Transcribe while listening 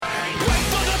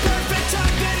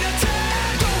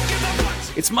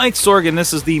It's Mike Sorg.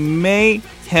 This is the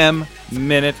Mayhem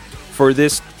Minute for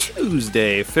this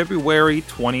Tuesday, February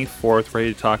 24th.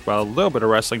 Ready to talk about a little bit of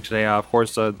wrestling today. Of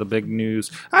course, the big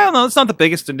news. I don't know. It's not the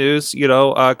biggest of news,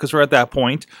 because we're at that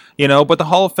point, but the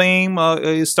Hall of Fame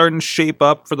is starting to shape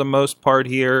up for the most part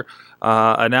here.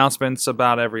 Announcements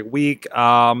about every week.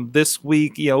 This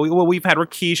week, we've had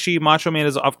Rikishi. Macho Man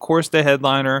is, of course, the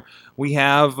headliner. We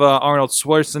have Arnold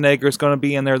Schwarzenegger is going to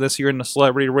be in there this year in the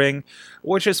Celebrity Ring,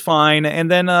 which is fine.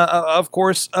 And then, of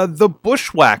course, the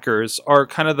Bushwhackers are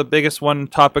kind of the biggest one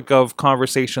topic of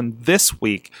conversation this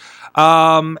week.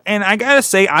 And I gotta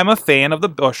say, I'm a fan of the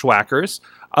Bushwhackers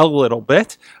a little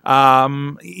bit.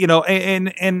 Somebody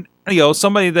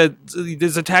that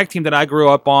there's a tag team that I grew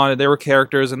up on, and they were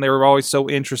characters, and they were always so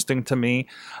interesting to me.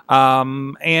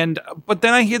 But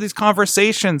then I hear these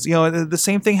conversations. The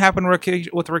same thing happened with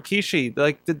Rikishi.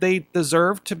 Like, did they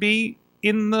deserve to be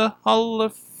in the Hall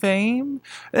of Fame?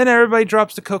 Then everybody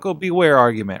drops the Coco Beware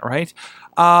argument, right?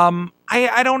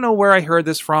 I don't know where I heard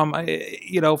this from.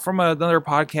 From another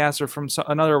podcast or from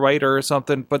another writer or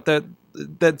something. But that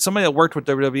somebody that worked with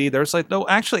WWE, there's like, no,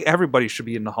 actually everybody should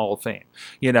be in the Hall of Fame.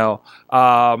 And of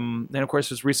course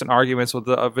there's recent arguments with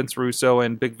Vince Russo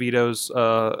and Big Vito's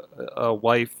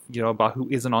wife, about who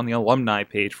isn't on the alumni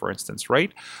page, for instance,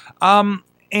 right?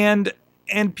 And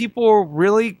people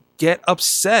really get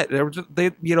upset. They,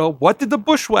 what did the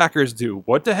Bushwhackers do?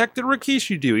 What the heck did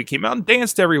Rikishi do? He came out and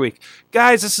danced every week.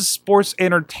 Guys, this is sports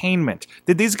entertainment.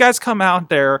 Did these guys come out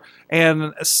there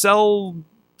and sell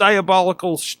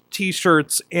diabolical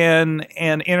t-shirts and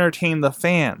entertain the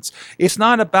fans? It's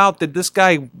not about, did this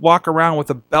guy walk around with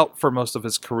a belt for most of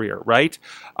his career, right?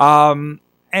 And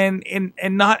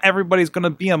not everybody's going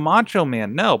to be a Macho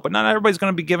Man, no, but not everybody's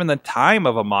going to be given the time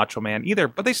of a Macho Man either,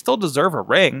 but they still deserve a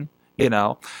ring. And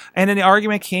then the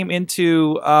argument came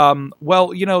into,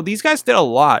 these guys did a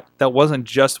lot that wasn't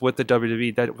just with the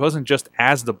WWE, that wasn't just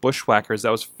as the Bushwhackers,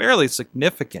 that was fairly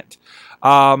significant.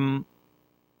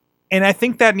 And I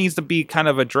think that needs to be kind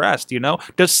of addressed,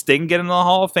 Does Sting get in the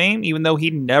Hall of Fame, even though he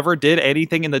never did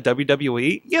anything in the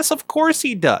WWE? Yes, of course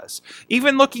he does.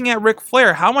 Even looking at Ric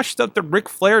Flair, how much stuff did Ric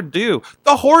Flair do?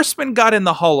 The Horsemen got in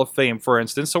the Hall of Fame, for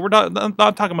instance, so we're not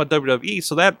talking about WWE,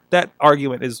 so that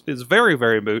argument is very,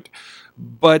 very moot.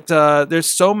 But there's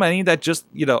so many that just,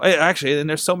 and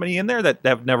there's so many in there that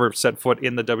have never set foot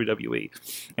in the WWE,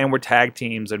 and were tag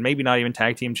teams, and maybe not even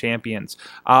tag team champions.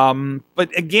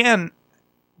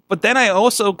 But then I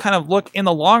also kind of look in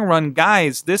the long run,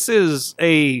 guys, this is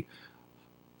a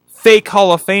fake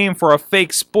Hall of Fame for a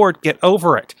fake sport. Get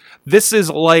over it. This is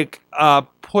like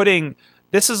putting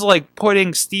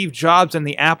Steve Jobs in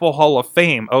the Apple Hall of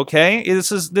Fame, okay?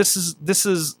 This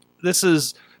is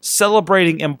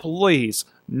celebrating employees,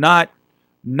 not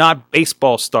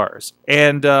baseball stars.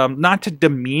 And not to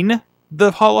demean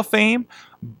the Hall of Fame,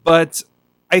 but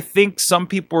I think some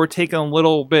people are taking a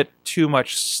little bit too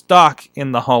much stock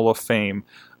in the Hall of Fame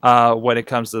when it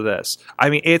comes to this. I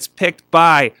mean, it's picked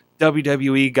by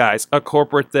WWE guys, a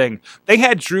corporate thing. They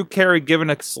had Drew Carey given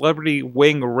a celebrity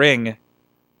wing ring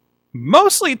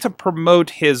mostly to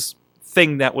promote his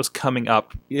thing that was coming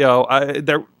up.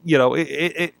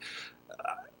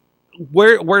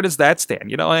 Where does that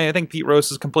stand? I think Pete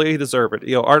Rose is completely deserve it.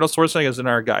 Arnold Schwarzenegger is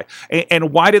another guy.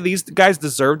 And why do these guys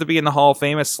deserve to be in the Hall of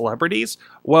Fame as celebrities?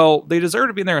 Well, they deserve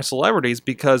to be in there as celebrities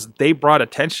because they brought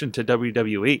attention to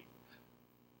WWE.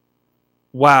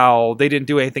 While they didn't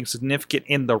do anything significant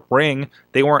in the ring,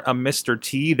 they weren't a Mr.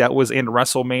 T that was in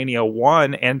WrestleMania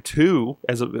 1 and 2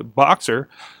 as a boxer,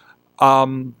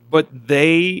 but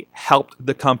they helped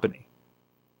the company.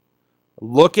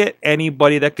 Look at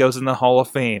anybody that goes in the Hall of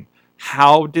Fame.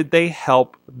 How did they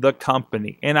help the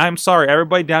company? And I'm sorry,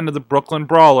 everybody down to the Brooklyn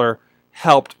Brawler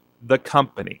helped the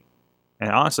company. And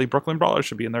honestly, Brooklyn Brawler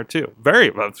should be in there too.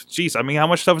 How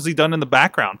much stuff has he done in the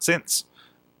background since?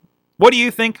 What do you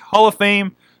think? Hall of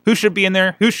Fame? Who should be in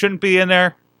there? Who shouldn't be in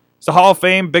there? Is the Hall of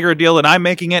Fame bigger deal than I'm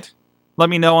making it? Let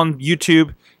me know on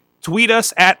YouTube. Tweet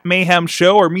us at Mayhem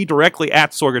Show or me directly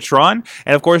at Sorgatron.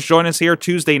 And of course, join us here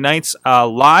Tuesday nights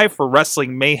live for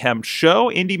Wrestling Mayhem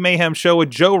Show, Indie Mayhem Show with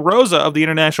Joe Rosa of the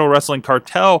International Wrestling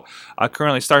Cartel,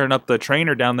 currently starting up the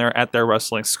trainer down there at their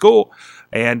wrestling school.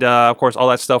 And of course, all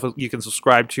that stuff you can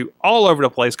subscribe to all over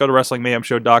the place. Go to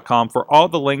WrestlingMayhemShow.com for all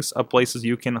the links of places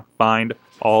you can find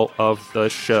all of the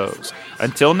shows.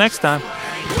 Until next time.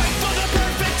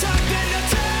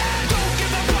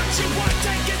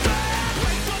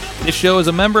 This show is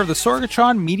a member of the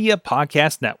Sorgatron Media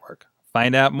Podcast Network.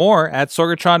 Find out more at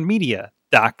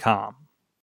sorgatronmedia.com.